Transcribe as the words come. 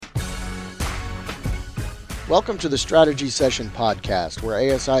Welcome to the Strategy Session podcast, where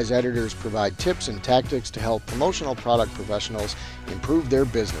ASI's editors provide tips and tactics to help promotional product professionals improve their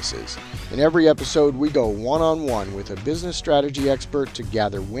businesses. In every episode, we go one-on-one with a business strategy expert to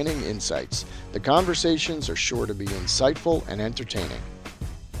gather winning insights. The conversations are sure to be insightful and entertaining.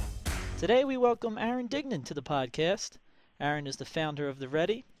 Today we welcome Aaron Dignan to the podcast. Aaron is the founder of The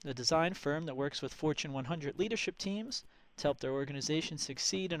Ready, a design firm that works with Fortune 100 leadership teams to help their organizations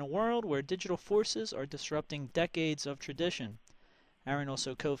succeed in a world where digital forces are disrupting decades of tradition. Aaron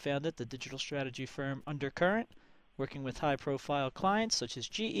also co-founded the digital strategy firm Undercurrent, working with high-profile clients such as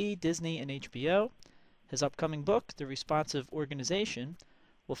GE, Disney, and HBO. His upcoming book, The Responsive Organization,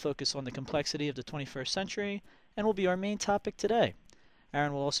 will focus on the complexity of the 21st century and will be our main topic today.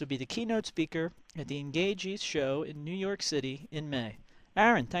 Aaron will also be the keynote speaker at the Engage East show in New York City in May.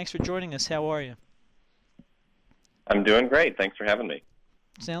 Aaron, thanks for joining us. How are you? I'm doing great. Thanks for having me.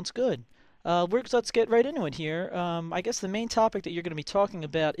 Sounds good. Let's get right into it here. I guess the main topic that you're going to be talking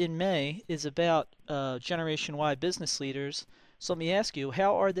about in May is about Generation Y business leaders. So let me ask you,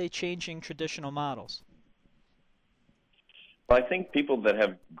 how are they changing traditional models? Well, I think people that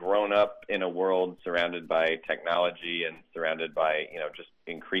have grown up in a world surrounded by technology and surrounded by, just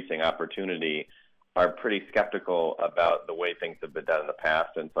increasing opportunity are pretty skeptical about the way things have been done in the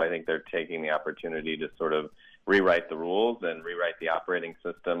past. And so I think they're taking the opportunity to sort of rewrite the rules and rewrite the operating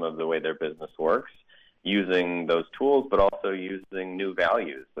system of the way their business works, using those tools, but also using new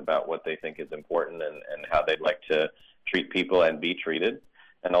values about what they think is important and how they'd like to treat people and be treated,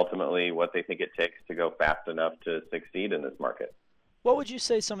 and ultimately what they think it takes to go fast enough to succeed in this market. What would you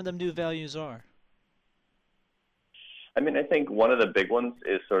say some of them new values are? I think one of the big ones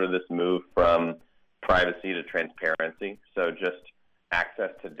is sort of this move from privacy to transparency. So just access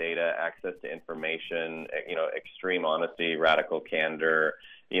to data, access to information, extreme honesty, radical candor,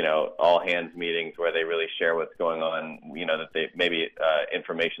 all hands meetings where they really share what's going on, that they maybe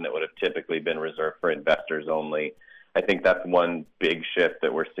information that would have typically been reserved for investors only. I think that's one big shift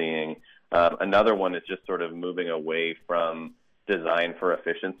that we're seeing. Another one is just sort of moving away from design for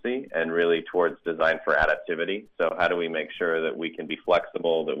efficiency and really towards design for adaptivity. So how do we make sure that we can be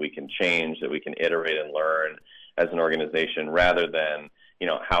flexible, that we can change, that we can iterate and learn as an organization, rather than,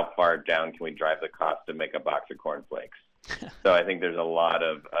 how far down can we drive the cost to make a box of cornflakes? So I think there's a lot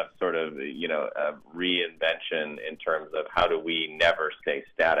of sort of, reinvention in terms of how do we never stay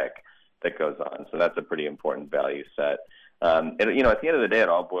static that goes on. So that's a pretty important value set. At the end of the day, it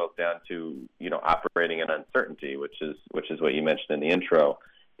all boils down to, operating in uncertainty, which is what you mentioned in the intro.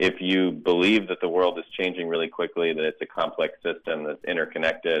 If you believe that the world is changing really quickly, that it's a complex system that's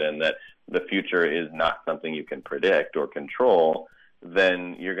interconnected, and that the future is not something you can predict or control,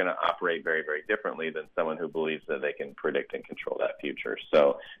 then you're going to operate very, very differently than someone who believes that they can predict and control that future.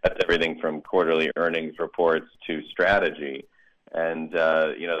 So that's everything from quarterly earnings reports to strategy. And,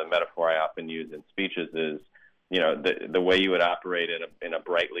 the metaphor I often use in speeches is, the way you would operate in a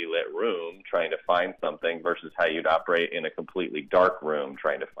brightly lit room trying to find something versus how you'd operate in a completely dark room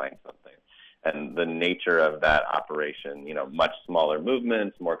trying to find something. And the nature of that operation, much smaller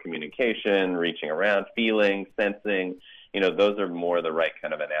movements, more communication, reaching around, feeling, sensing, those are more the right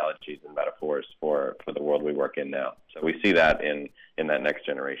kind of analogies and metaphors for the world we work in now. So we see that in that next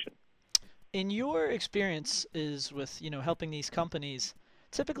generation. In your experiences with, helping these companies,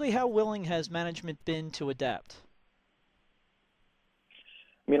 typically how willing has management been to adapt?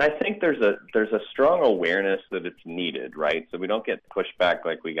 I think there's a strong awareness that it's needed, right? So we don't get pushback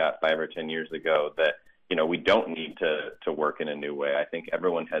like we got 5 or 10 years ago that, we don't need to work in a new way. I think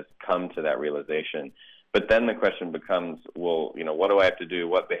everyone has come to that realization. But then the question becomes, well, what do I have to do?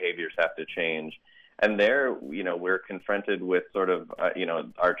 What behaviors have to change? And there, we're confronted with sort of,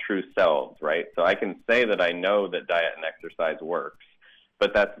 our true selves, right? So I can say that I know that diet and exercise works,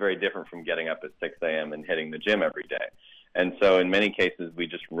 but that's very different from getting up at 6 a.m. and hitting the gym every day. And so in many cases, we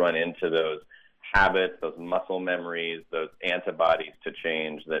just run into those habits, those muscle memories, those antibodies to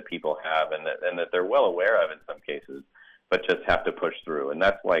change that people have and that they're well aware of in some cases, but just have to push through. And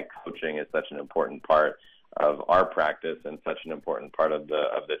that's why coaching is such an important part of our practice and such an important part of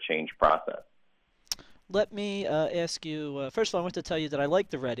the change process. Let me ask you, first of all, I want to tell you that I like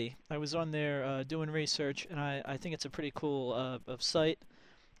The Ready. I was on there doing research, and I think it's a pretty cool site.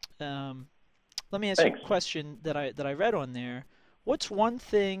 Let me ask you a question that I read on there. What's one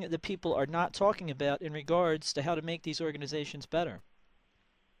thing that people are not talking about in regards to how to make these organizations better?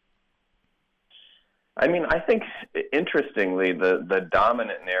 I think, interestingly, the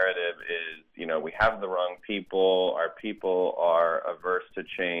dominant narrative is, we have the wrong people, our people are averse to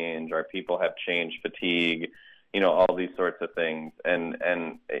change, our people have change fatigue, all these sorts of things. And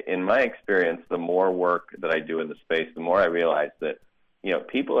in my experience, the more work that I do in the space, the more I realize that,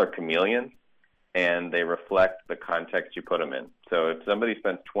 people are chameleons and they reflect the context you put them in. So if somebody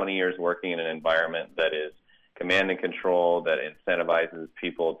spends 20 years working in an environment that is command and control, that incentivizes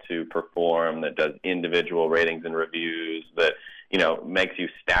people to perform, that does individual ratings and reviews, that, makes you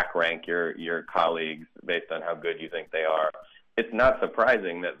stack rank your colleagues based on how good you think they are, it's not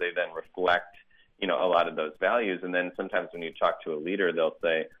surprising that they then reflect a lot of those values. And then sometimes when you talk to a leader, they'll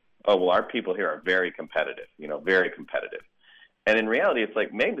say, oh, well, our people here are very competitive, very competitive. And in reality, it's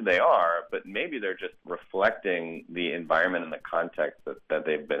like maybe they are, but maybe they're just reflecting the environment and the context that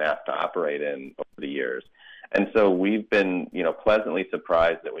they've been asked to operate in over the years. And so we've been, pleasantly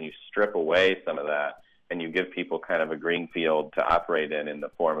surprised that when you strip away some of that and you give people kind of a green field to operate in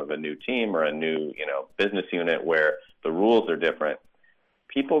the form of a new team or a new, business unit where the rules are different,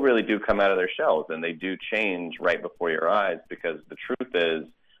 people really do come out of their shells and they do change right before your eyes, because the truth is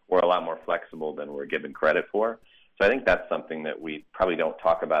we're a lot more flexible than we're given credit for. So I think that's something that we probably don't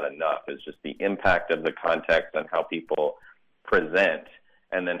talk about enough, is just the impact of the context on how people present,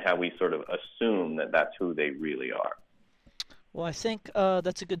 and then how we sort of assume that that's who they really are. Well, I think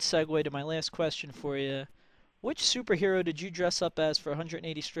that's a good segue to my last question for you. Which superhero did you dress up as for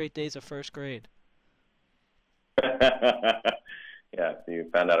 180 straight days of first grade? Yeah, so you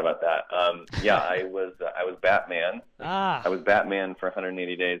found out about that. I was Batman. I was Batman for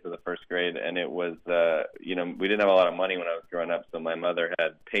 180 days of the first grade, and it was, we didn't have a lot of money when I was growing up, so my mother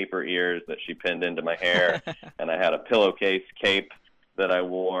had paper ears that she pinned into my hair, and I had a pillowcase cape that I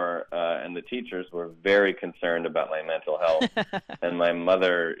wore, and the teachers were very concerned about my mental health. And my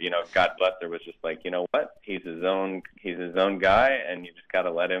mother, God bless her, was just like, you know what? He's his own guy, and you just got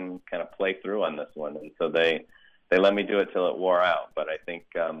to let him kind of play through on this one. And so they let me do it till it wore out. But I think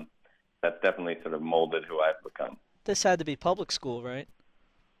that's definitely sort of molded who I've become. This had to be public school, right?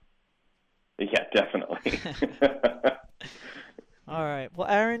 Yeah, definitely. All right. Well,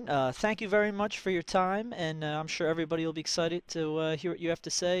 Aaron, thank you very much for your time, and I'm sure everybody will be excited to hear what you have to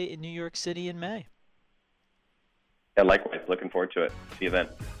say in New York City in May. Yeah, likewise. Looking forward to it. See you then.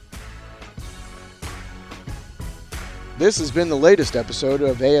 This has been the latest episode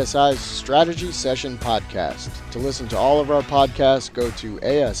of ASI's Strategy Session Podcast. To listen to all of our podcasts, go to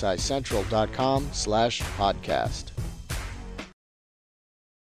asicentral.com/podcast.